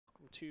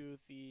to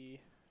the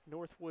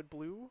Northwood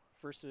Blue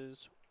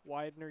versus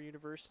Widener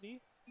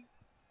University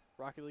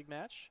Rocket League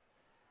match.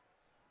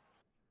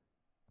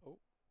 Oh,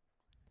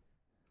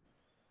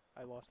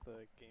 I lost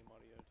the game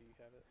audio. Do you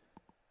have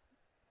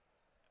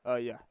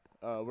it? Yeah.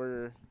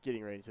 We're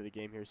getting ready to the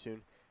game here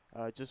soon.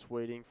 Just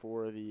waiting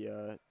for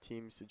the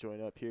teams to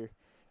join up here,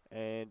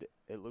 and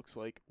it looks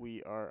like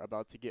we are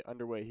about to get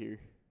underway here.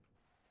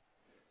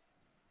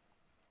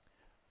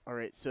 All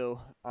right,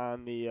 so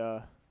on the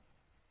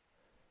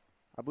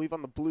I believe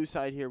on the blue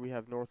side here we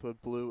have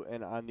Northwood Blue,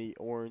 and on the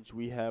orange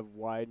we have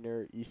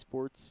Widener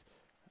Esports.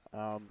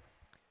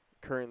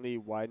 Currently,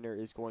 Widener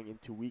is going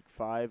into week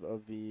 5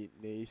 of the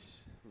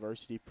Nace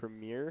Varsity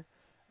Premier.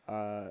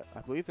 I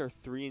believe they're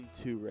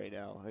 3-2 right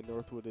now, and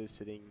Northwood is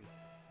sitting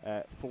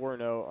at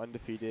 4-0,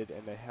 undefeated,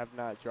 and they have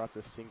not dropped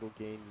a single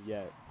game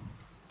yet.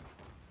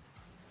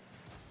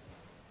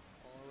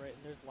 All right,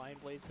 and there's Lion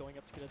Blaze going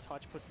up to get a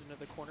touch, puts it into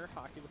the corner.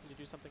 Hockey looking to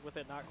do something with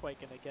it, not quite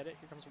going to get it.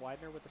 Here comes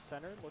Widener with the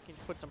center, looking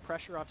to put some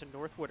pressure onto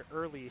Northwood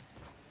early.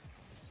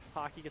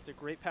 Hockey gets a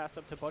great pass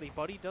up to Buddy.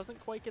 Buddy doesn't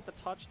quite get the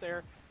touch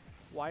there.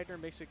 Widener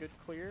makes a good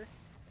clear.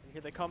 And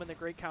here they come in the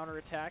great counter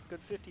attack.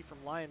 Good 50 from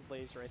Lion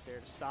Blaze right there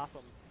to stop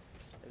them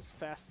as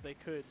fast as they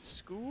could.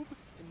 Scoob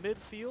in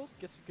midfield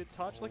gets a good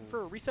touch, looking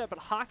for a reset, but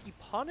Hockey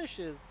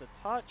punishes the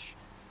touch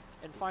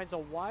and finds a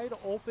wide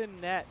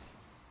open net.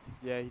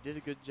 Yeah, he did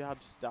a good job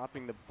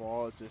stopping the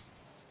ball,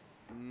 just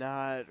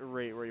not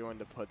right where he wanted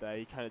to put that.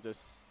 He kind of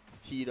just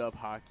teed up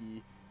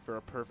Hockey for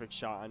a perfect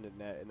shot on the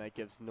net, and that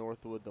gives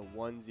Northwood the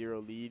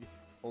 1-0 lead,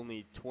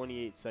 only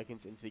 28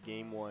 seconds into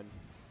game 1.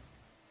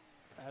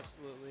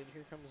 Absolutely, and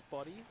here comes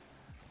Buddy.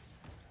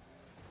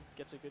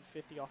 Gets a good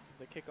 50 off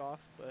of the kickoff,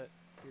 but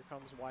here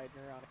comes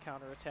Widener on a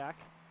counter attack.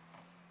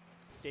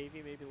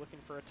 Davey maybe looking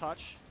for a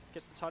touch.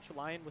 Gets in touch with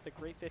Lion with a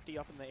great 50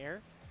 up in the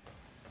air.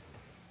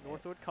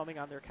 Northwood coming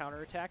on their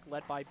counter attack,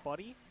 led by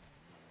Buddy.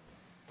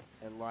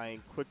 And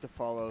Lion quick to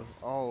follow.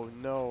 Oh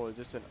no,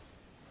 just an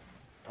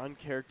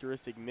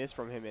uncharacteristic miss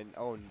from him, and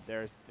oh,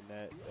 there's the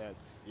net.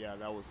 Yeah,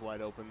 that was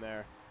wide open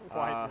there.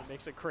 Widener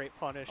makes a great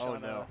punish. Oh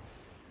on no.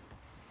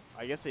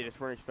 I guess they just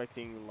weren't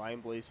expecting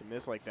Lion Blaze to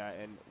miss like that,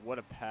 and what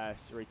a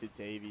pass right to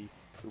Davey,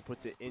 who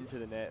puts it into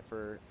the net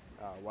for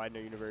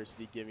Widener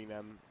University, giving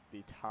them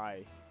the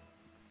tie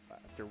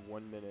after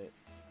 1 minute.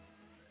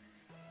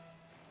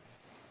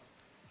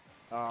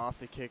 Off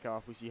the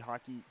kickoff, we see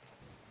Hockey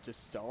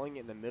just stalling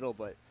in the middle,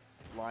 but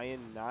Lion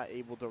not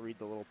able to read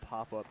the little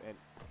pop-up, and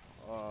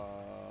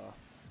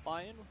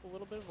Lion with a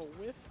little bit of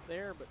a whiff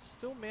there, but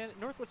still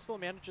Northwood still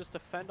manages to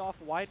fend off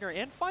Widener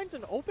and finds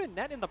an open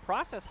net in the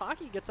process.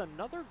 Hockey gets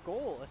another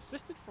goal,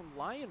 assisted from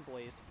Lion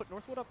Blaze, to put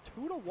Northwood up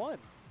 2-1.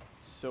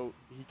 So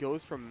he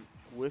goes from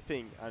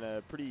whiffing on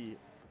a pretty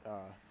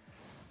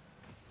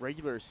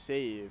regular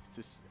save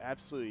to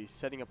absolutely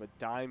setting up a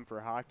dime for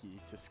Hockey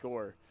to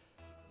score.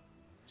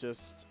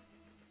 Just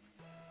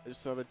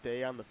another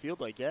day on the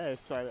field, I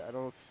guess. I don't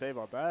know what to say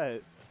about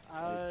that.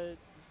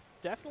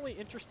 Definitely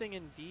interesting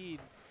indeed.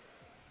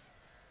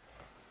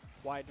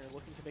 Widener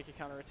looking to make a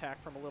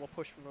counterattack from a little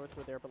push from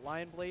Northwood there, but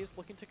Lion Blaze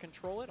looking to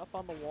control it up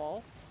on the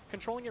wall.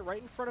 Controlling it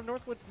right in front of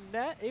Northwood's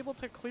net, able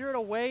to clear it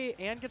away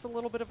and gets a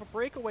little bit of a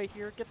breakaway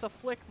here. Gets a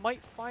flick,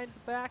 might find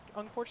the back,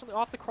 unfortunately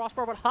off the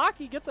crossbar, but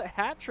Hockey gets a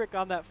hat trick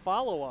on that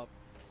follow-up.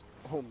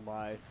 Oh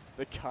my,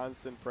 the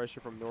constant pressure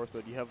from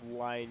Northwood. You have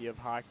Lion, you have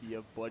Hockey, you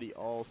have Buddy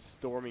all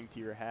storming to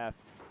your half.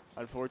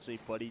 Unfortunately,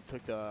 Buddy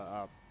took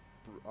the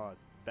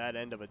bad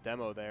end of a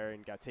demo there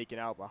and got taken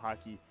out, but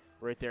Hockey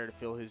right there to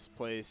fill his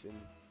place and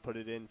put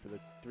it in for the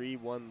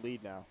 3-1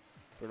 lead now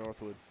for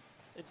Northwood.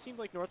 It seemed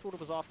like Northwood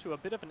was off to a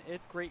bit of an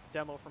great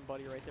demo from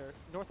Buddy right there.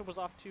 Northwood was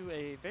off to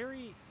a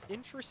very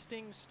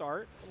interesting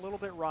start, a little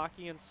bit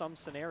rocky in some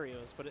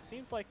scenarios, but it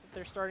seems like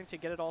they're starting to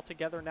get it all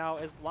together now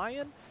as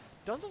Lion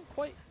doesn't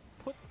quite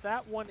put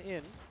that one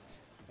in.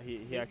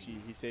 He actually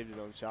saved his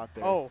own shot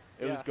there. Oh,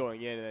 it was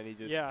going in, and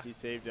then he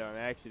saved it on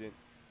accident.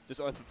 Just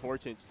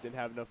unfortunate, just didn't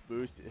have enough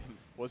boost and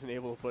wasn't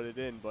able to put it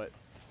in. But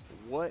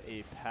what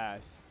a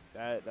pass!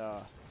 That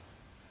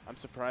I'm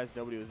surprised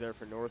nobody was there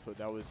for Northwood.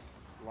 That was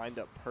lined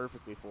up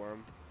perfectly for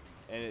him.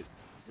 And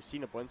we're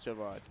seeing a bunch of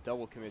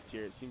double commits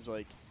here. It seems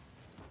like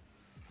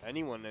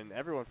anyone and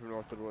everyone from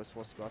Northwood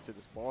wants to go after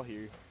this ball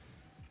here.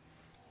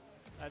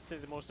 I'd say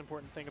the most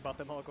important thing about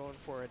them all going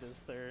for it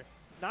is they're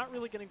not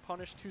really getting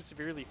punished too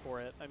severely for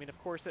it. I mean,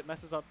 of course, it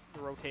messes up the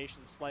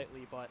rotation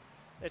slightly, but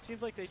it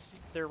seems like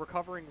they're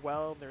recovering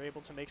well. They're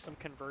able to make some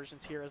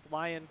conversions here as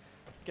Lion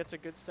gets a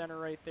good center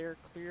right there,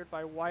 cleared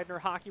by Widener.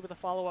 Hockey with a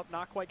follow-up,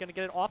 not quite going to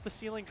get it off the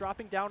ceiling,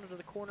 dropping down into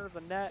the corner of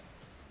the net.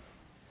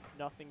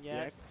 Nothing yet.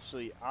 He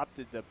actually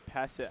opted to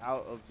pass it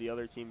out of the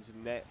other team's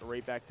net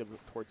right back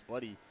towards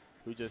Buddy,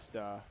 who just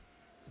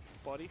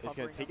Buddy is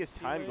going to take his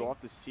time, go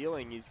off the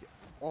ceiling. He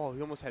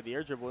almost had the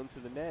air dribble into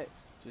the net,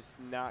 just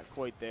not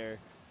quite there.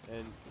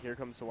 And here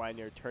comes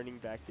Widener turning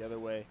back the other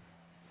way.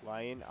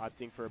 Lion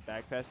opting for a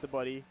back pass to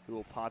Buddy, who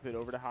will pop it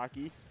over to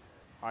Hockey.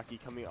 Hockey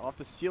coming off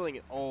the ceiling.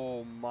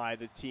 Oh my,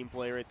 the team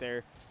play right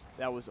there.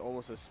 That was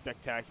almost a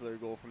spectacular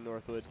goal from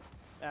Northwood.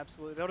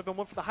 Absolutely. That would have been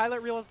one for the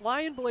highlight reel as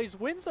Lion Blaze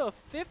wins a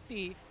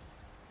 50,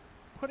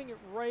 putting it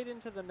right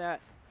into the net.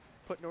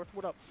 Put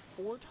Northwood up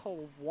 4-1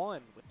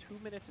 with 2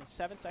 minutes and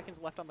 7 seconds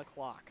left on the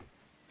clock.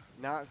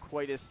 Not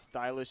quite as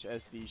stylish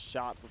as the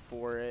shot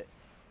before it,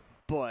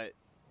 but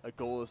a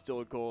goal is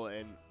still a goal,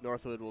 and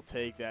Northwood will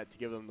take that to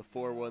give them the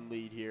 4-1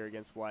 lead here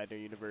against Widener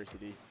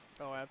University.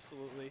 Oh,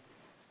 absolutely.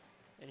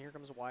 And here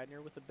comes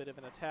Widener with a bit of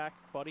an attack.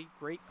 Buddy,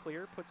 great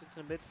clear, puts it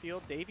to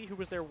midfield. Davey, who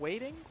was there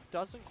waiting,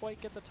 doesn't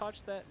quite get the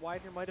touch that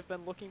Widener might have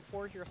been looking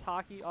for. Here's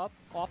Hockey up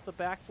off the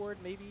backboard.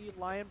 Maybe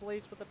Lion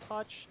Blaze with a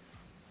touch.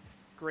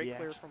 Great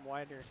clear from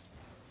Widener.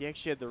 He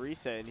actually had the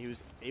reset, and he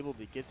was able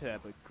to get to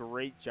that, but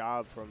great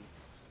job from,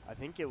 I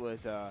think it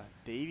was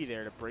Davey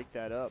there to break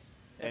that up.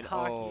 And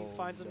Hockey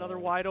finds another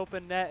wide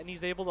open net, and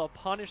he's able to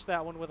punish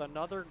that one with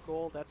another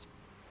goal. That's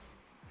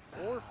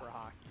 4 for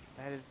Hockey.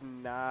 That is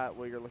not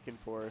what you're looking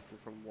for if you're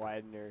from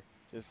Widener.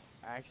 Just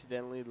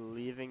accidentally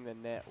leaving the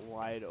net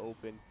wide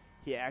open.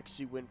 He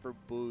actually went for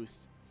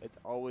boost. It's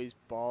always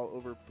ball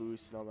over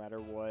boost no matter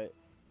what.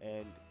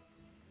 And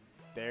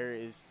there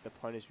is the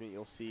punishment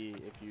you'll see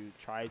if you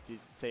try to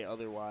say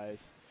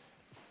otherwise.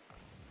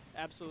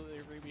 Absolutely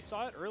agree. We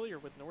saw it earlier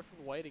with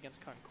Northwood White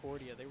against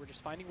Concordia. They were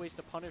just finding ways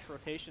to punish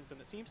rotations,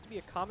 and it seems to be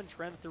a common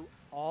trend through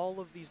all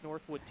of these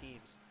Northwood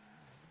teams.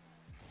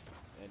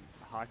 And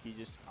Hockey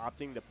just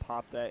opting to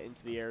pop that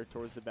into the air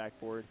towards the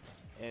backboard.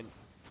 And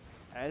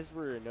as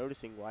we're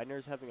noticing,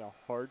 Widener's having a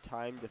hard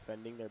time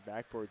defending their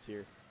backboards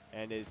here,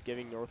 and it's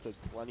giving Northwood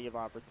plenty of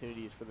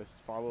opportunities for the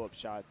follow-up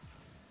shots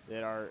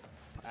that are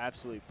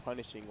absolutely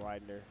punishing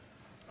Widener.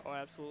 Oh,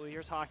 absolutely.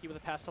 Here's Hockey with a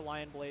pass to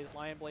Lion Blaze.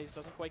 Lion Blaze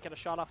doesn't quite get a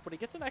shot off, but he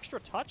gets an extra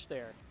touch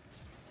there.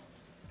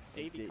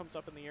 Davey comes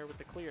up in the air with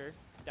the clear.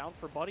 Down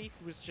for Buddy,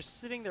 who was just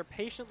sitting there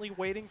patiently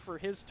waiting for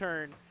his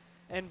turn.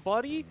 And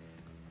Buddy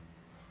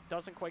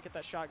doesn't quite get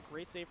that shot.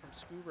 Great save from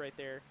Scoob right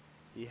there.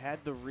 He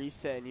had the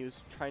reset, and he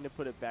was trying to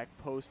put it back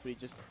post, but he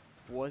just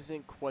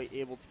wasn't quite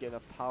able to get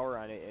enough power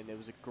on it, and it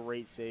was a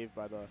great save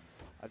by the,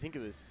 I think it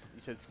was,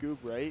 you said Scoob,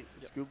 right?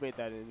 Yep. Scoob made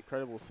that an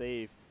incredible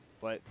save,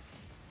 but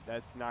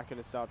that's not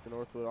going to stop the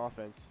Northwood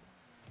offense.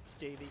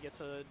 Davey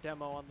gets a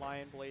demo on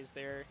Lion Blaze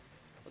there.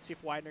 Let's see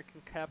if Widener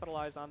can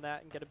capitalize on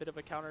that and get a bit of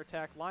a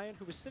counterattack. Lion,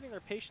 who was sitting there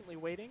patiently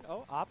waiting,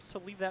 opts to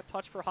leave that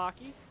touch for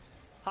Hockey.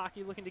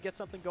 Hockey looking to get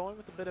something going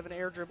with a bit of an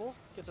air dribble.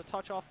 Gets a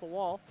touch off the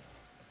wall.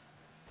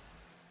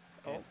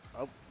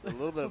 A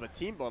little bit of a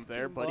team bump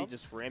there. Buddy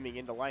just ramming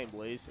into Lion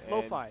Blaze.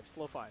 Low fives,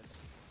 low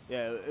fives.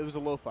 Yeah, it was a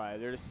low five.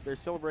 They're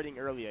celebrating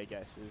early, I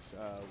guess, is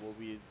what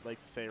we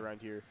like to say around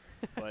here.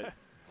 But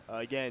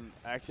again,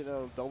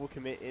 accidental double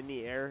commit in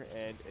the air,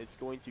 and it's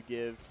going to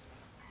give,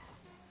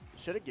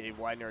 should have gave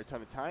Widener a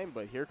ton of time,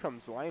 but here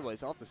comes Lion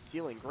Blaze off the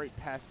ceiling, great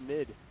pass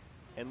mid.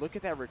 And look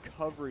at that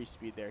recovery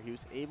speed there. He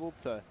was able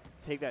to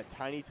take that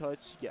tiny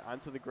touch, get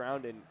onto the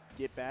ground, and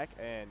get back,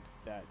 and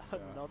that's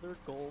another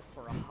goal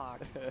for a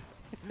Hockey.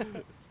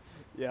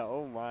 Yeah,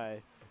 oh my.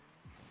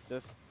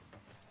 Just,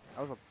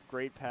 that was a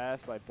great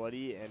pass by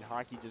Buddy, and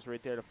Hockey just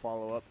right there to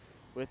follow up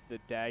with the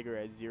dagger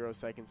at 0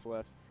 seconds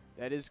left.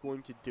 That is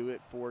going to do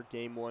it for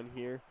game one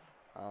here.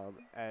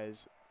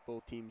 As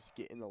both teams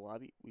get in the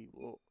lobby, we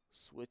will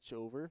switch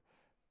over.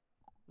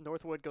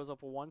 Northwood goes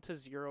up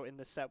 1-0 in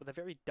the set with a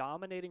very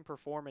dominating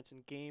performance in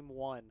game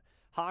one.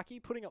 Hockey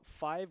putting up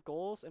 5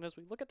 goals, and as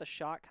we look at the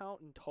shot count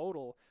in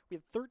total, we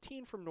had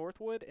 13 from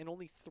Northwood and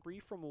only 3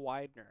 from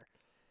Widener.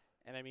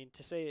 And I mean,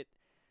 to say it,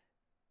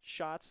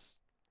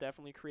 shots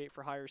definitely create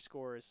for higher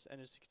scores,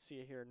 and as you can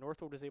see here,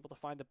 Northwood was able to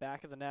find the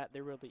back of the net.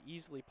 They were able to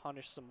easily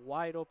punish some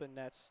wide open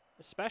nets,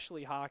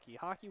 especially Hockey.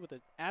 Hockey with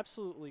an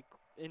absolutely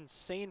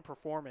insane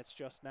performance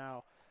just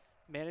now,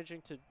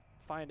 managing to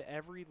find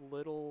every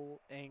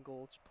little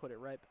angle to put it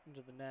right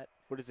into the net.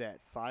 What is that,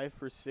 5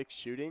 for 6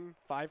 shooting?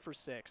 5 for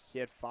 6. He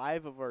had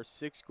 5 of our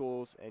 6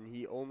 goals, and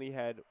he only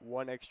had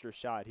 1 extra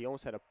shot. He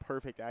almost had a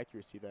perfect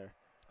accuracy there.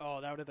 Oh,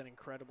 that would have been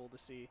incredible to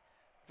see.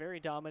 Very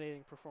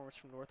dominating performance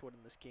from Northwood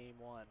in this game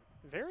one.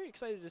 Very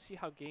excited to see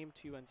how game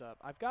 2 ends up.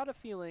 I've got a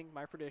feeling,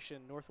 my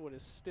prediction, Northwood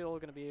is still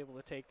going to be able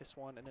to take this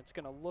one, and it's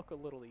going to look a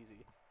little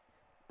easy.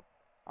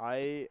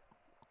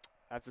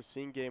 After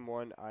seeing game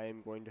 1, I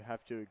am going to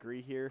have to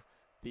agree here.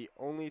 The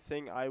only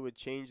thing I would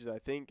change is I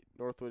think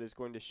Northwood is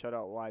going to shut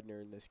out Widener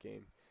in this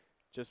game.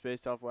 Just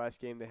based off last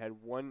game, they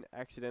had 1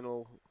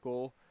 accidental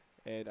goal,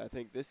 and I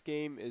think this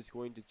game is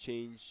going to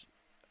change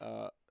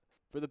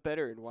for the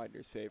better in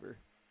Widener's favor.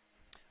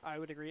 I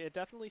would agree. It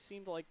definitely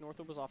seemed like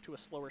Northwood was off to a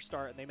slower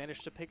start, and they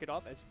managed to pick it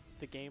up as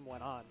the game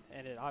went on,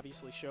 and it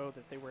obviously showed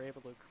that they were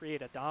able to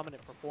create a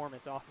dominant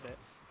performance off of it.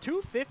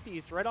 2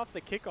 50s right off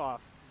the kickoff.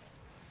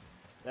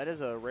 That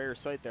is a rare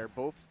sight there.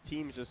 Both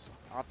teams just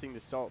opting to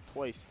salt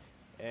twice.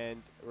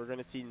 And we're going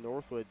to see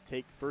Northwood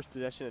take first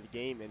possession of the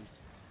game, and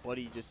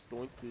Buddy just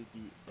going through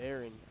the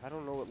air. And I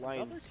don't know what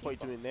Lion's quite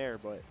doing there,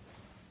 but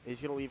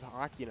he's going to leave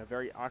Hockey in a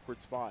very awkward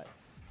spot.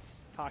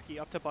 Hockey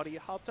up to Buddy,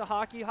 up to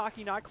Hockey.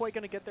 Hockey not quite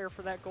going to get there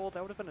for that goal.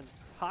 That would have been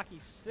a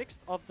Hockey's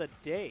 6th of the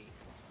day.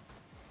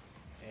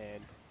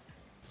 And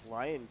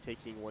Lion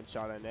taking 1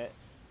 shot on net.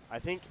 I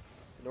think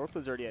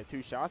Northwood's already had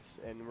 2 shots,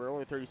 and we're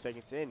only 30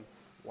 seconds in.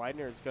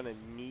 Widener is going to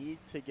need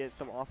to get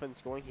some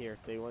offense going here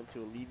if they want to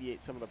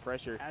alleviate some of the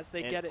pressure. As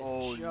they get it,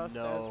 just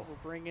as we're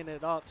bringing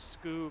it up,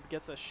 Scoob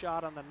gets a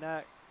shot on the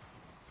net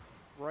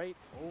right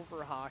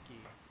over Hockey.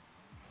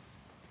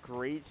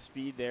 Great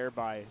speed there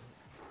by,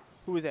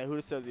 who was that? Who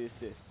just did the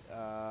assist?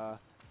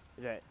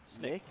 Is that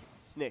Snick?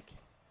 Snick.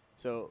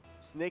 So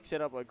Snick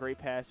set up a great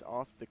pass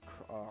off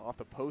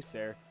the post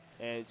there,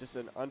 and just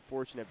an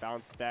unfortunate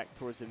bounce back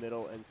towards the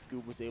middle, and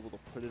Scoob was able to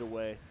put it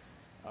away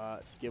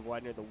to give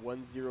Widener the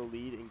 1-0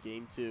 lead in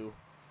game 2.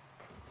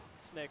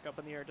 Snick up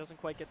in the air, doesn't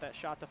quite get that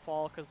shot to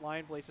fall because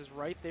Lion Blaze is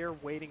right there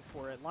waiting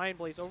for it. Lion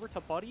Blaze over to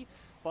Buddy.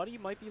 Buddy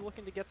might be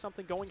looking to get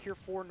something going here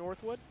for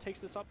Northwood. Takes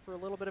this up for a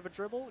little bit of a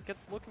dribble,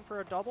 looking for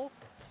a double.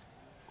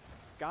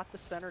 Got the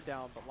center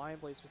down, but Lion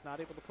Blaze was not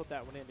able to put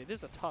that one in. It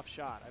is a tough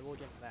shot, I will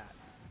give him that.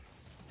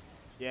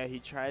 Yeah, he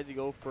tried to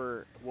go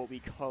for what we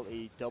call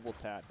a double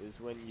tap, is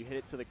when you hit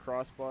it to the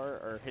crossbar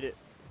or hit it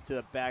to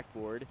the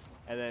backboard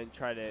and then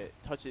try to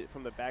touch it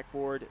from the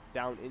backboard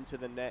down into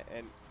the net.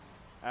 And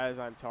as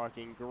I'm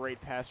talking,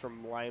 great pass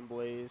from Lion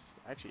Blaze.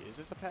 Actually, is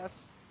this a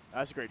pass?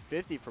 That's a great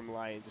 50 from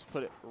Lion. Just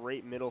put it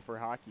right middle for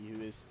Hockey,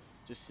 who is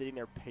just sitting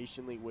there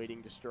patiently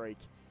waiting to strike.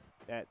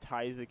 That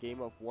ties the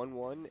game up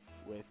 1-1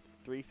 with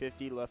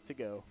 3:50 left to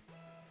go.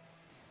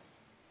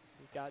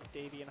 We've got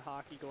Davey and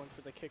Hockey going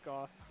for the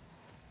kickoff.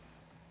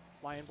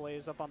 Lion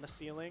Blaze up on the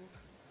ceiling.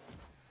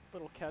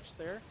 Little catch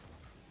there.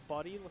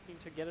 Buddy looking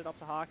to get it up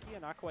to Hockey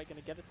and not quite going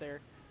to get it there.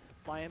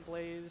 Lion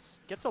Blaze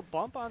gets a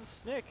bump on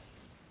Snick.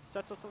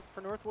 Sets up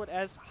for Northwood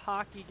as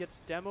Hockey gets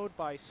demoed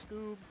by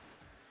Scoob.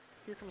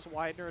 Here comes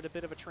Widener at a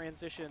bit of a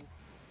transition.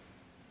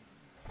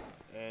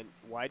 And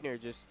Widener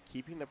just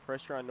keeping the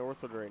pressure on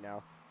Northwood right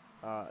now.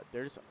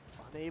 They're just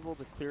unable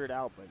to clear it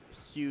out, but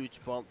a huge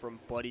bump from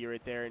Buddy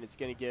right there, and it's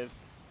going to give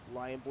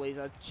Lion Blaze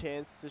a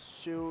chance to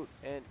shoot,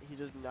 and he's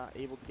just not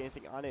able to get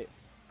anything on it.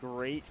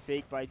 Great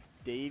fake by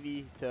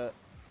Davey to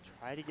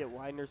try to get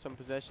Widener some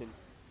possession,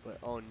 but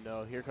oh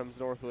no, here comes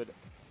Northwood.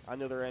 On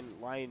the other end,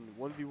 Lion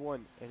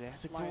 1v1, and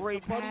that's a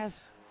great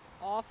pass.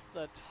 Off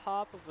the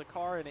top of the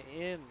car and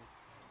in.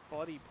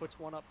 Buddy puts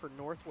one up for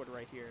Northwood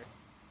right here.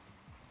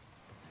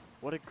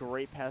 What a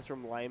great pass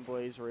from Lion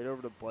Blaze right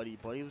over to Buddy.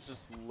 Buddy was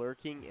just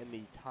lurking in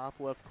the top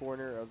left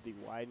corner of the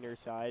Widener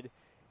side,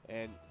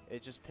 and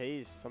it just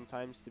pays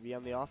sometimes to be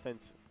on the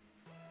offense.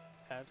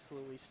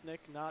 Absolutely.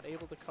 Snick not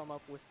able to come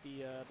up with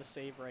the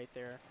save right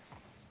there.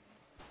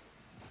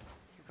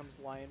 Here comes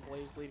Lion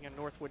Blaze leading a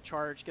Northwood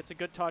charge. Gets a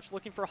good touch,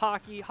 looking for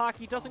Hockey.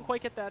 Hockey doesn't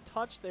quite get that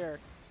touch there.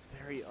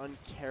 Very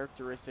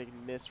uncharacteristic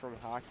miss from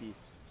Hockey.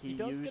 He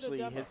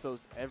usually hits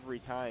those every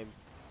time.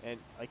 And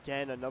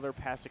again, another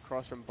pass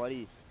across from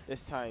Buddy.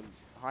 This time,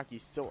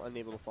 Hockey's still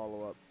unable to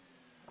follow up.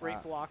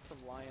 Great block from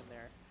Lion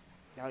there.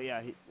 Oh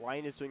yeah,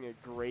 Lion is doing a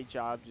great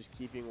job just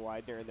keeping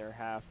Widener in their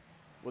half.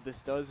 What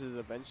this does is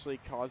eventually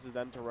causes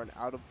them to run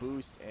out of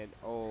boost, and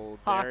oh,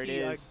 there it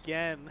is.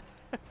 Again.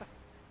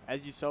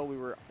 As you saw, we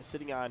were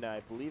sitting on,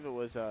 I believe it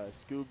was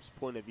Scoob's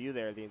point of view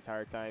there the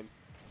entire time.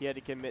 He had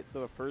to commit to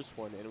the first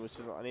one and was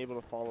just unable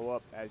to follow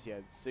up as he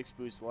had 6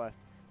 boosts left.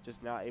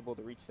 Just not able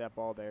to reach that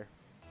ball there.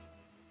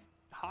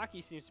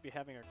 Hockey seems to be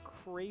having a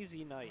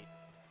crazy night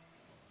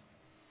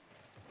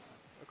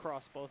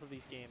across both of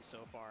these games so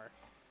far.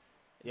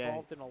 Yeah.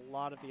 Involved in a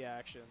lot of the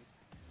action.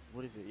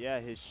 What is it? Yeah,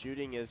 his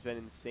shooting has been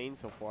insane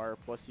so far.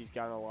 Plus, he's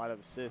gotten a lot of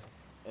assists.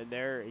 And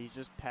there, he's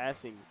just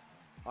passing.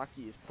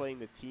 Hockey is playing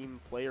the team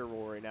player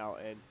role right now,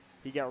 and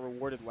he got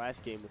rewarded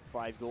last game with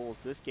 5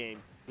 goals. This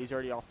game, he's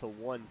already off to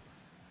 1.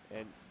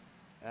 And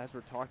as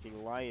we're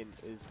talking, Lion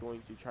is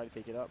going to try to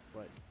take it up,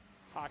 but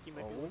Hockey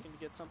might be looking to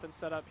get something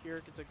set up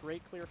here. Gets a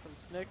great clear from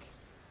Snick.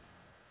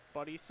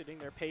 Buddy sitting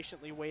there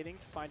patiently waiting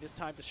to find his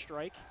time to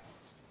strike.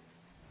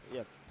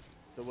 Yep.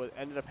 So what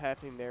ended up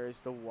happening there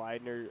is the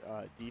Widener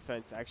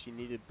defense actually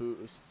needed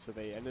boost, so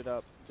they ended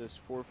up just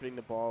forfeiting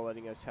the ball,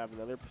 letting us have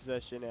another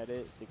possession at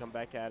it to come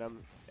back at them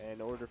in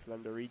order for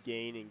them to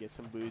regain and get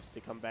some boost to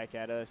come back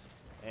at us.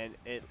 And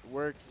it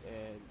worked,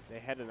 and they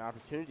had an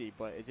opportunity,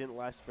 but it didn't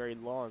last very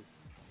long.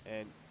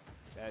 And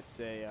that's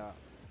a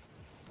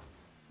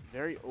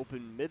very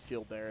open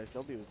midfield there as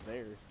nobody was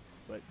there.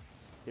 But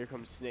here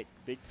comes Snick.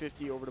 Big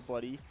 50 over to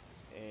Buddy,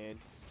 and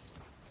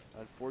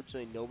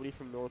unfortunately, nobody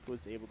from Northwood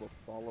was able to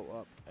follow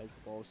up as the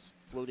ball was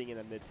floating in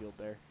the midfield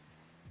there.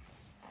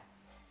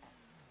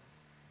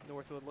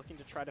 Northwood looking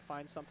to try to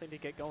find something to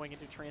get going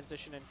into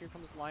transition, and here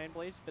comes Lion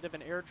Blaze. Bit of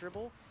an air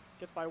dribble.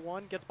 Gets by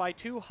 1, gets by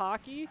 2.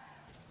 Hockey.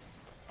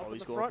 Oh,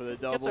 he's going for the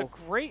double. Gets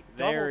a great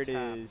double there it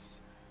tap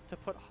is. To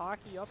put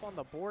Hockey up on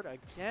the board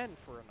again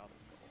for another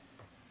goal.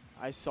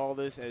 I saw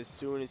this as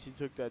soon as he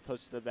took that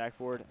touch to the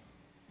backboard.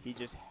 He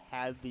just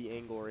had the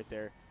angle right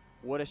there.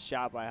 What a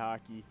shot by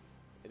Hockey.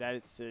 That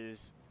is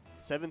his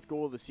 7th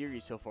goal of the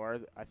series so far,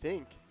 I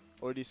think.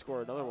 Or did he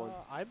score another one?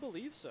 I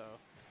believe so.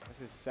 That's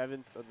his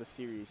 7th of the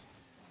series.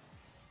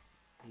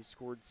 He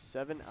scored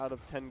 7 out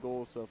of 10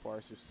 goals so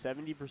far, so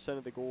 70%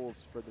 of the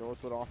goals for the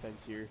Northwood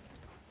offense here.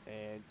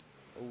 And,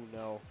 oh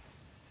no.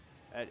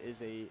 That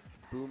is a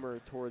boomer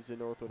towards the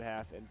Northwood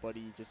half, and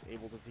Buddy just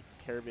able to take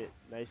care of it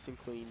nice and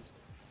clean.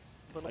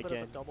 A little bit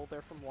of a double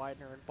there from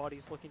Widener, and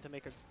Buddy's looking to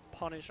make a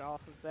punish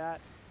off of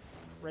that.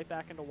 Right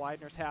back into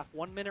Widener's half.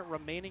 1 minute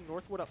remaining.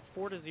 Northwood up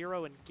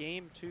 4-0 in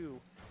game 2.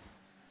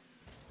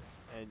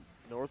 And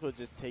Northwood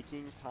just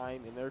taking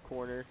time in their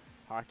corner.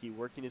 Hockey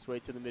working his way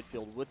to the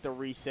midfield with the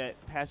reset.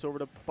 Pass over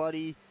to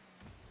Buddy.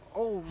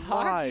 Oh my!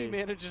 Hockey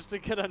manages to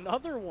get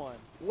another one.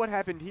 What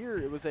happened here?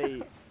 It was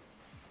a...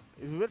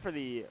 He went for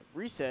the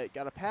reset,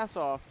 got a pass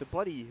off to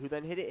Buddy, who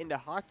then hit it into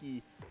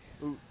Hockey,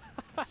 who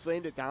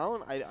slammed it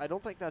down. I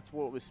don't think that's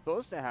what was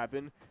supposed to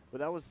happen, but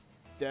that was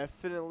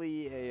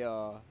definitely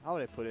a, how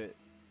would I put it,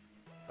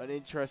 an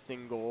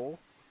interesting goal.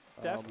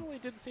 Definitely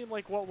did seem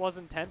like what was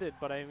intended,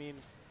 but I mean,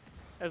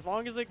 as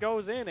long as it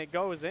goes in, it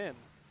goes in.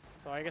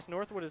 So I guess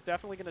Northwood is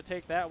definitely going to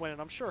take that win,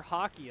 and I'm sure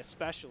Hockey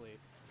especially.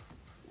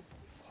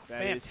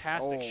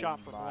 Fantastic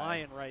shot from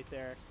Lion right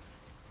there.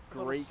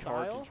 Great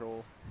car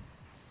control.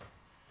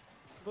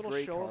 Little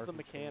show of the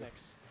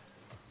mechanics.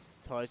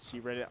 Touch, he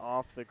read it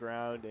off the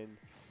ground, and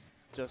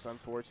just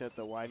unfortunate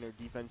the Widener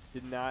defense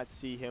did not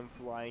see him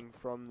flying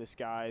from the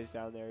skies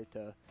down there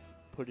to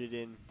put it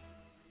in.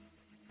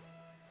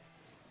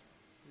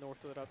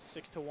 Northwood up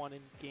 6-1 in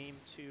game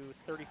 2,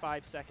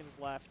 35 seconds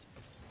left.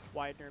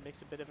 Widener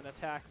makes a bit of an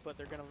attack, but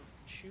they're going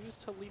to choose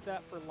to leave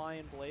that for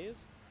Lion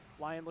Blaze.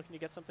 Lion looking to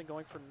get something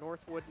going for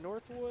Northwood.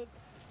 Northwood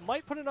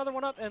might put another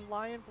one up, and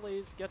Lion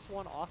Blaze gets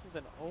one off of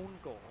an own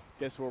goal.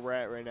 Guess where we're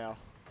at right now.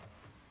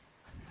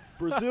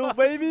 Brazil,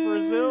 baby!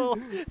 Brazil!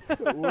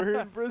 We're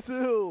in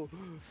Brazil.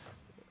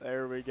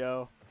 There we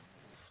go.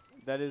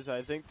 That is,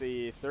 I think,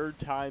 the 3rd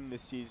time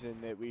this season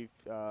that we've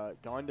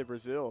gone to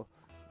Brazil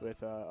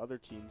with other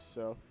teams.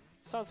 So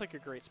sounds like a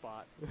great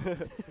spot.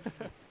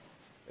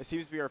 It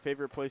seems to be our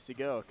favorite place to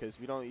go because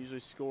we don't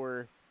usually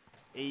score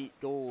 8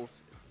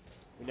 goals.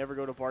 We never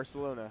go to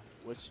Barcelona,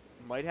 which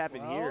might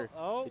happen here.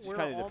 Oh, it just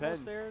kind of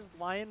depends. There.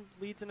 Lion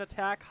leads in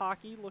attack.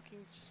 Hockey looking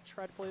to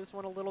try to play this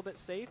one a little bit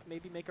safe.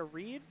 Maybe make a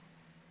read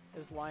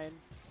as Lion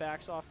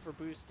backs off for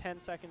boost. 10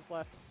 seconds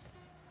left.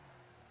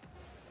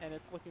 And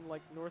it's looking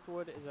like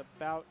Northwood is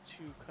about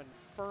to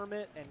confirm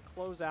it and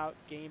close out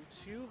game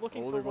 2.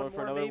 Looking for one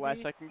more, another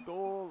last-second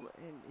goal,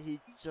 and he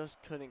just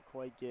couldn't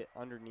quite get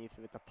underneath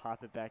of it to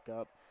pop it back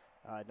up.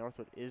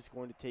 Northwood is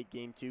going to take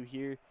game 2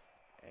 here,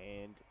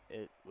 and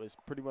it was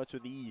pretty much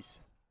with ease.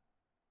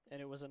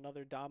 And it was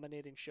another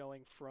dominating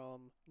showing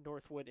from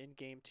Northwood in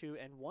game 2.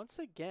 And once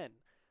again,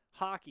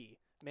 Hockey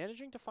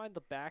managing to find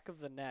the back of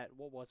the net.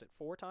 What was it,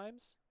 4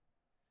 times?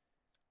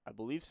 I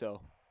believe so.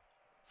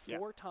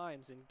 4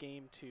 times in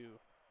game 2.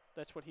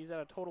 That's what he's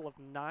at, a total of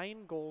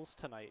 9 goals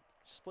tonight,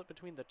 split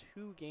between the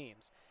 2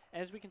 games.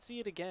 As we can see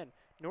it again,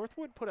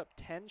 Northwood put up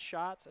 10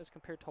 shots as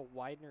compared to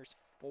Widener's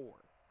 4.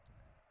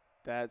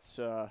 That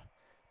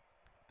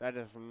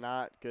is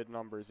not good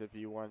numbers if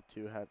you want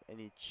to have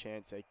any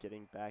chance at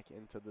getting back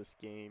into this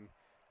game.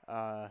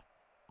 Yeah,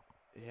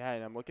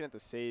 and I'm looking at the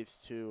saves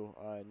too.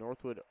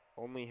 Northwood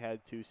only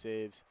had 2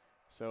 saves,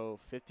 so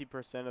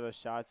 50% of the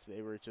shots,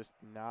 they were just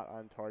not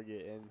on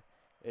target. And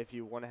if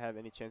you want to have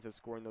any chance at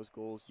scoring those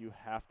goals, you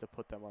have to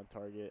put them on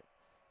target.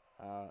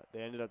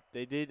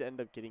 They did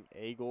end up getting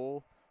a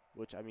goal,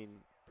 which I mean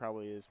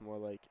probably is more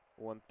like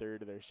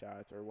 1/3 of their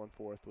shots, or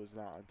 1/4 was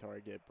not on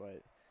target.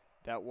 But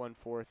that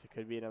 1/4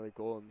 could be another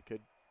goal and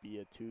could be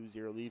a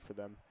 2-0 lead for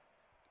them.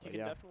 You can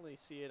definitely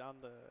see it on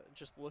the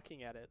just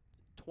looking at it.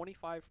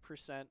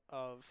 25%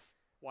 of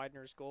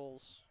Widener's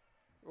goals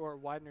or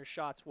Widener's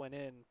shots went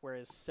in,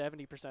 whereas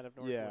 70% of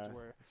Northwood's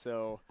were.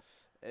 So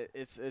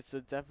it's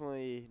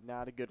definitely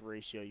not a good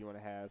ratio you want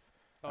to have.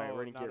 All right,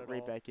 we're going to get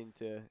right back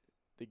into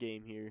the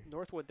game here.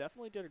 Northwood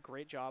definitely did a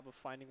great job of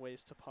finding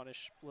ways to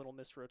punish little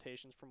missed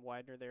rotations from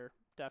Widener. They're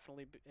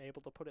definitely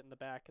able to put it in the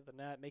back of the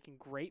net, making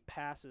great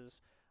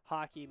passes.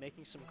 Hockey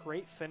making some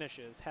great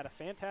finishes. Had a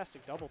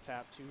fantastic double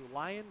tap too.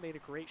 Lion made a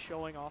great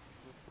showing off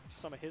of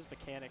some of his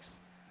mechanics.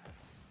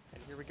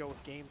 And here we go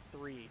with game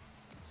 3.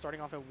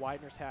 Starting off at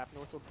Widener's half,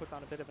 Northwood puts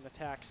on a bit of an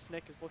attack.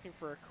 Snick is looking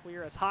for a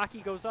clear as Hockey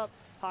goes up.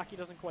 Hockey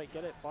doesn't quite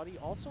get it. Buddy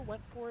also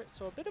went for it,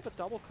 so a bit of a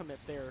double commit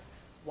there.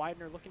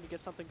 Widener looking to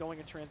get something going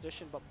in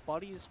transition, but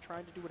Buddy's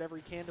trying to do whatever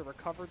he can to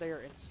recover there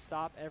and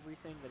stop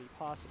everything that he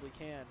possibly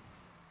can.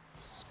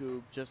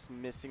 Scoob just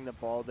missing the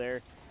ball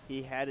there.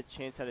 He had a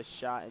chance at a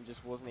shot and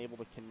just wasn't able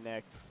to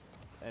connect.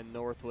 And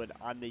Northwood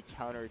on the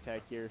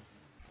counterattack here.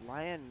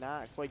 Lion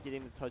not quite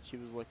getting the touch he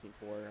was looking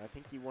for. I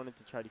think he wanted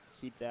to try to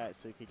keep that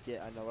so he could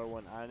get another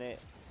one on it.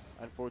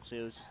 Unfortunately,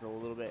 it was just a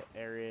little bit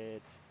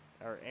errant.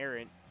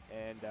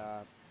 And,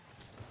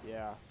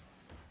 yeah.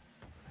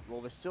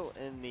 Well, they're still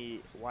in the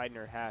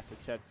Widener half,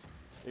 except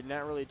they're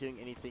not really doing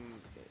anything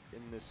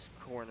in this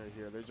corner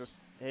here. They're just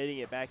hitting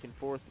it back and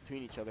forth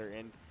between each other,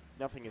 and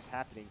nothing is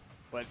happening.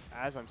 But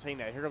as I'm saying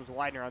that, here comes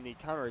Widener on the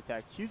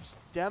counterattack. Huge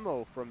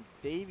demo from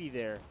Davey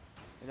there,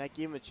 and that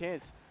gave him a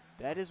chance.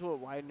 That is what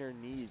Widener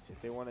needs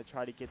if they want to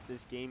try to get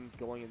this game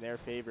going in their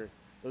favor.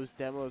 Those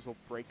demos will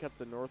break up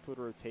the Northwood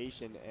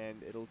rotation,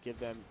 and it'll give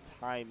them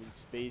time and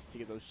space to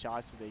get those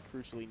shots that they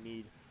crucially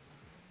need.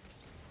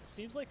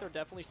 seems like they're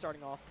definitely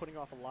starting off putting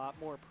off a lot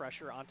more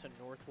pressure onto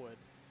Northwood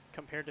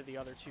compared to the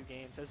other two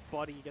games, as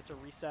Buddy gets a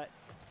reset.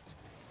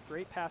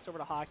 Great pass over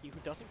to Hockey, who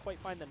doesn't quite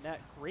find the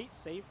net. Great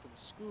save from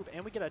Scoob,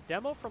 and we get a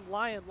demo from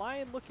Lion.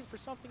 Lion looking for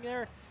something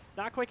there.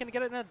 Not quite going to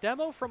get it in a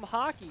demo from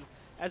Hockey,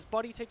 as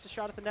Buddy takes a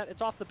shot at the net.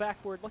 It's off the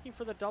backboard, looking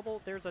for the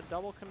double. There's a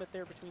double commit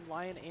there between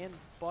Lion and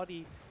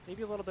Buddy.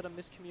 Maybe a little bit of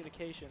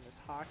miscommunication, as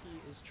Hockey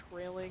is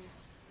trailing.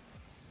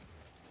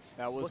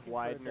 That was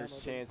Widener's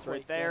chance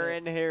right there,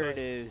 and here it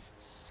is.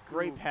 Scoob.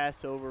 Great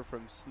pass over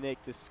from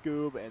Snick to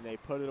Scoob, and they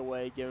put it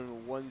away, giving them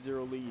a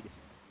 1-0 lead.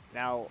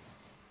 Now,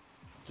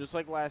 just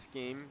like last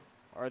game,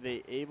 are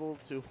they able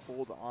to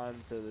hold on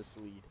to this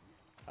lead?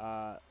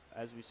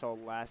 As we saw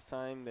last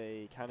time,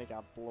 they kind of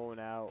got blown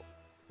out.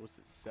 Was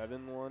it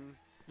 7-1?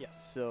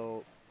 Yes.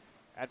 So,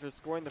 after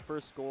scoring the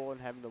first goal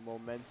and having the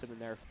momentum in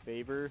their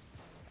favor,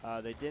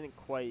 they didn't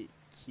quite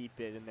keep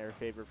it in their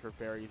favor for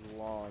very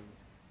long,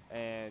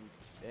 and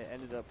it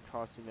ended up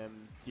costing them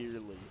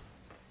dearly.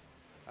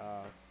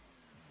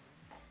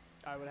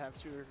 I would have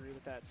to agree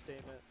with that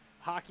statement.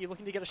 Hockey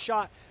looking to get a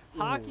shot.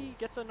 Hockey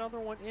gets another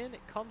one in.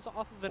 It comes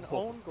off of an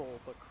own goal,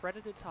 but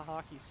credited to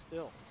Hockey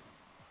still.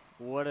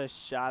 What a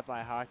shot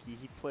by Hockey.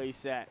 He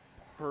placed that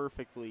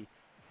perfectly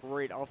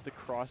right off the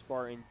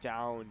crossbar and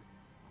down.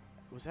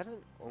 Was that an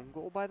own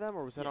goal by them,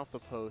 or was that off the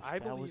post? I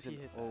that was an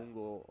own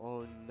goal.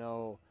 Oh,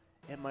 no.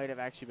 It might have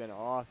actually been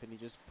off, and he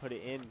just put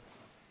it in.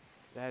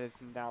 That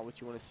is not what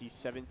you want to see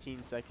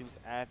 17 seconds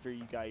after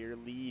you got your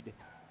lead.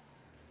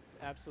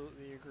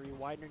 Absolutely agree.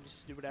 Widener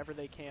just do whatever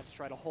they can to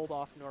try to hold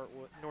off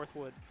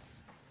Northwood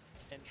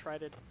and try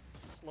to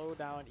slow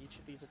down each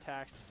of these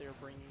attacks that they're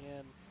bringing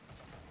in.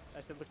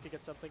 As they look to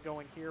get something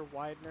going here,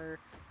 Widener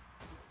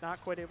not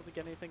quite able to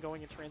get anything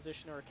going in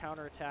transition or a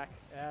counterattack.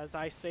 As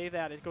I say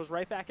that, it goes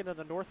right back into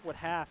the Northwood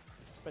half,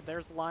 but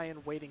there's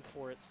Lion waiting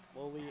for it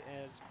slowly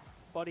as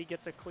Buddy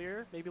gets a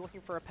clear, maybe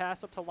looking for a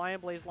pass up to Lion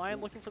Blaze. Lion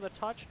looking for the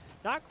touch.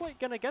 Not quite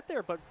going to get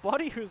there, but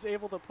Buddy who's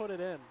able to put it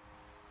in.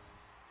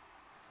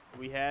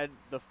 We had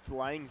the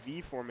flying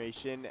V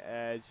formation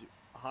as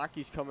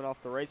Hockey's coming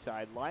off the right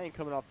side, Lion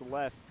coming off the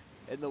left,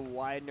 and the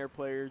Widener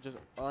player just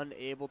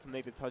unable to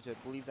make the touch. I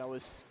believe that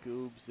was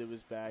Scoobs that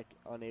was back,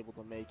 unable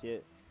to make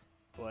it.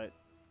 But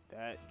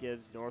that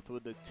gives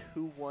Northwood the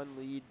 2-1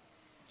 lead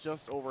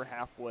just over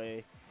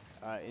halfway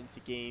into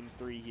Game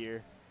 3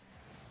 here.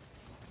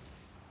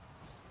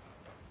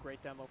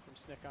 Great demo from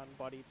Snick on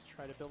Buddy to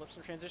try to build up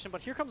some transition.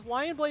 But here comes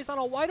Lion Blaze on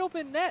a wide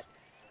open net.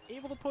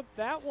 Able to put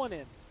that one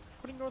in,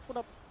 putting Northwood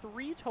up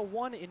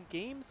 3-1 in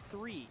Game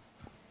 3.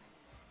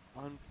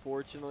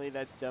 Unfortunately,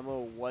 that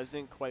demo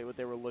wasn't quite what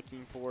they were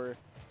looking for.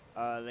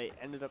 They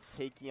ended up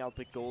taking out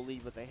the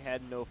goalie, but they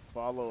had no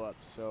follow-up,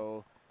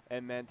 so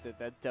it meant that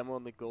that demo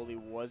on the goalie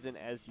wasn't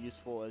as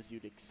useful as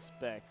you'd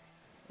expect,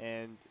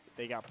 and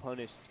they got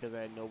punished because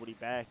they had nobody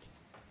back.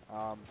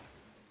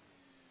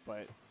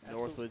 But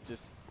Northwood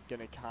just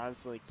going to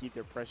constantly keep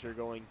their pressure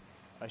going.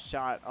 A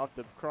shot off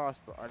the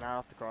crossbar, or not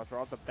off the crossbar,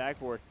 off the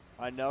backboard.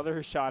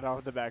 Another shot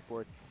off the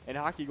backboard, and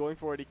Hockey going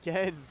for it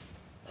again.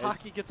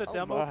 Hockey gets a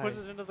demo, puts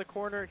it into the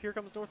corner. Here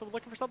comes Northwood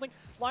looking for something.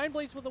 Lion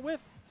Blaze with a whiff.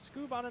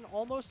 Scoob on an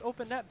almost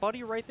open net.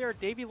 Buddy right there.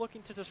 Davey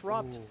looking to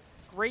disrupt. Ooh.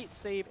 Great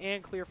save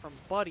and clear from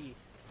Buddy.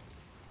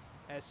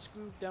 As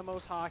Scoob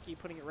demos Hockey,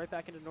 putting it right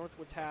back into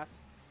Northwood's half.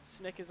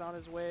 Snick is on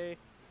his way.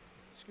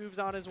 Scoob's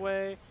on his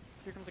way.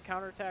 Here comes a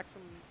counterattack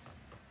from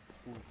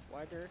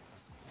Widener.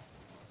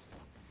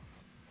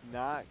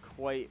 Not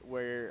quite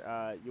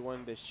where you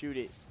wanted to shoot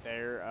it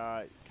there.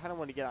 Kind of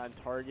want to get on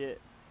target.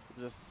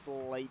 It was a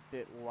slight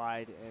bit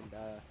wide,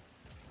 and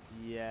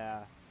yeah,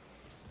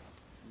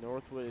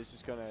 Northwood is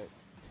just going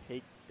to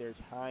take their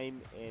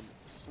time and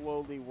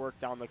slowly work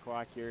down the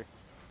clock here.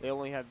 They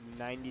only have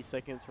 90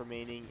 seconds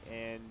remaining,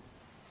 and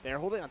they're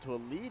holding on to a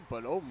lead,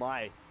 but oh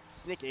my,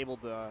 Snick able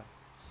to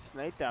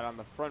snipe that on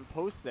the front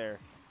post there.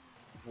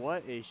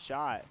 What a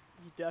shot.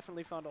 He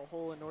definitely found a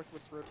hole in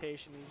Northwood's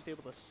rotation. He was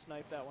able to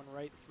snipe that one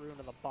right through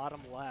into the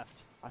bottom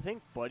left. I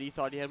think Buddy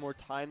thought he had more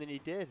time than he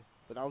did,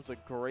 but that was a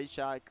great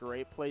shot,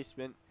 great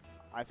placement.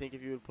 I think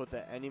if you would put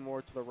that any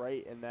more to the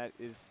right, and that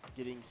is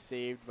getting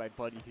saved by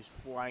Buddy, who's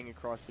flying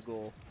across the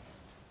goal.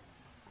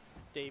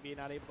 Davey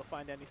not able to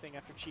find anything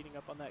after cheating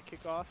up on that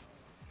kickoff.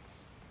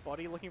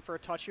 Buddy looking for a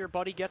touch here.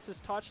 Buddy gets his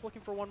touch,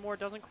 looking for one more,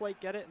 doesn't quite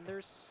get it, and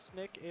there's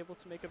Snick able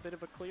to make a bit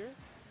of a clear.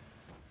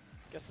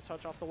 Gets the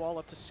touch off the wall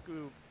up to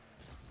Scoob.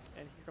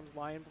 And here comes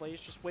Lion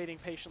Blaze, just waiting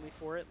patiently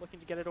for it, looking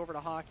to get it over to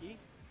Hockey.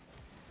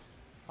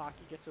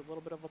 Hockey gets a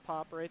little bit of a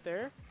pop right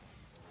there.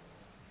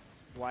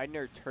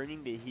 Widener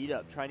turning the heat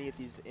up, trying to get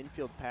these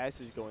infield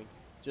passes going.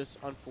 Just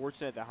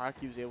unfortunate that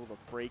Hockey was able to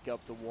break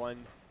up the one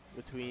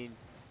between,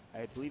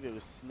 I believe it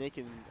was Snick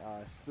and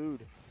Spood.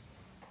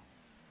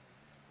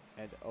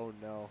 And oh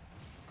no.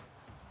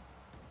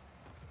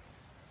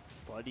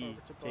 Buddy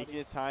taking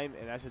his time,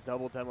 and that's a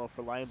double demo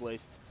for Lion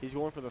Blaze. He's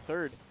going for the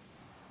third.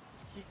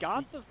 He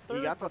got the third.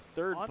 He got the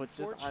third, but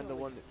just on the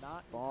one that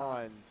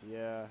spawned.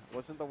 Yeah,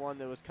 wasn't the one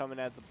that was coming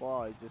at the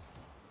ball. He just,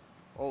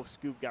 oh,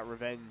 Scoop got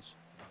revenge.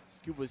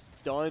 Scoob was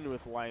done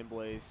with Line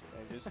Blaze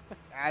and just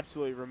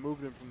absolutely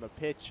removed him from the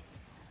pitch.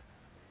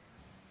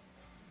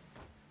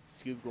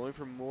 Scoob going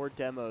for more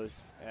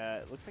demos.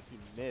 Looks like he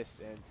missed,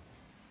 and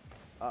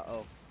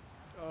uh-oh.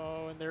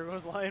 Oh, and there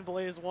goes Lion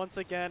Blaze once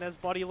again as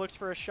Buddy looks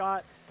for a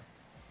shot.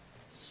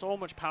 So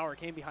much power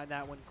came behind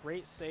that one.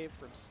 Great save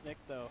from Snick,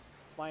 though.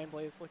 Lion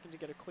Blaze looking to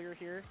get a clear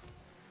here.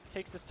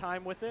 Takes his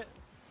time with it.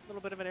 A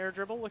little bit of an air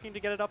dribble, looking to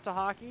get it up to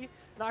Hockey.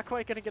 Not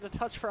quite going to get a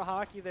touch for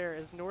Hockey there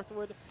as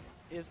Northwood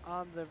is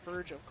on the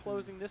verge of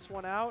closing this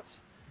one out.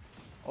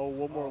 Oh,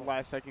 one more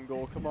last-second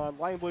goal. Come on,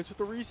 Lion Blaze with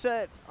the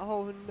reset.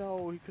 Oh,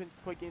 no, he couldn't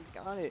quite get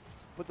on it,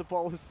 but the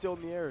ball is still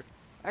in the air.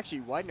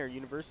 Actually, Widener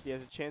University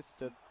has a chance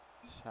to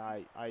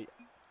tie. I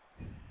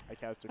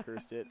cast or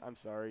cursed it. I'm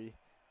sorry.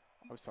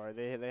 I'm sorry.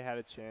 They had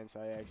a chance.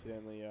 I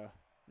accidentally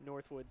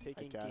Northwood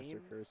taking game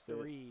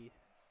three,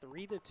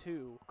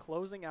 3-2,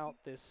 closing out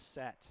this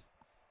set.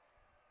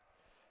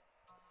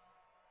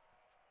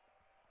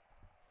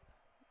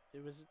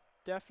 It was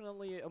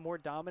definitely a more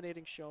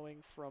dominating showing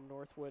from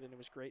Northwood, and it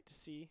was great to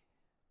see.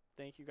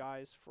 Thank you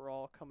guys for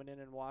all coming in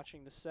and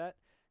watching the set.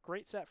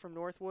 Great set from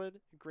Northwood.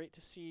 Great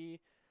to see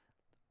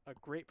a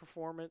great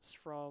performance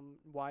from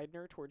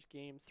Widener towards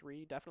game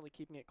 3. Definitely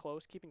keeping it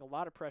close, keeping a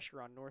lot of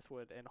pressure on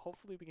Northwood, and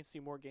hopefully we can see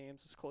more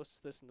games as close as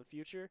this in the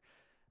future.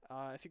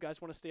 If you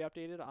guys want to stay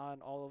updated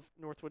on all of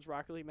Northwood's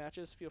Rocket League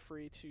matches, feel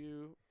free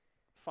to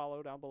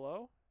follow down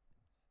below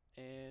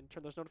and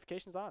turn those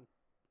notifications on.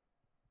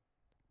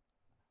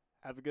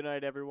 Have a good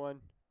night,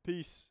 everyone.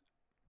 Peace.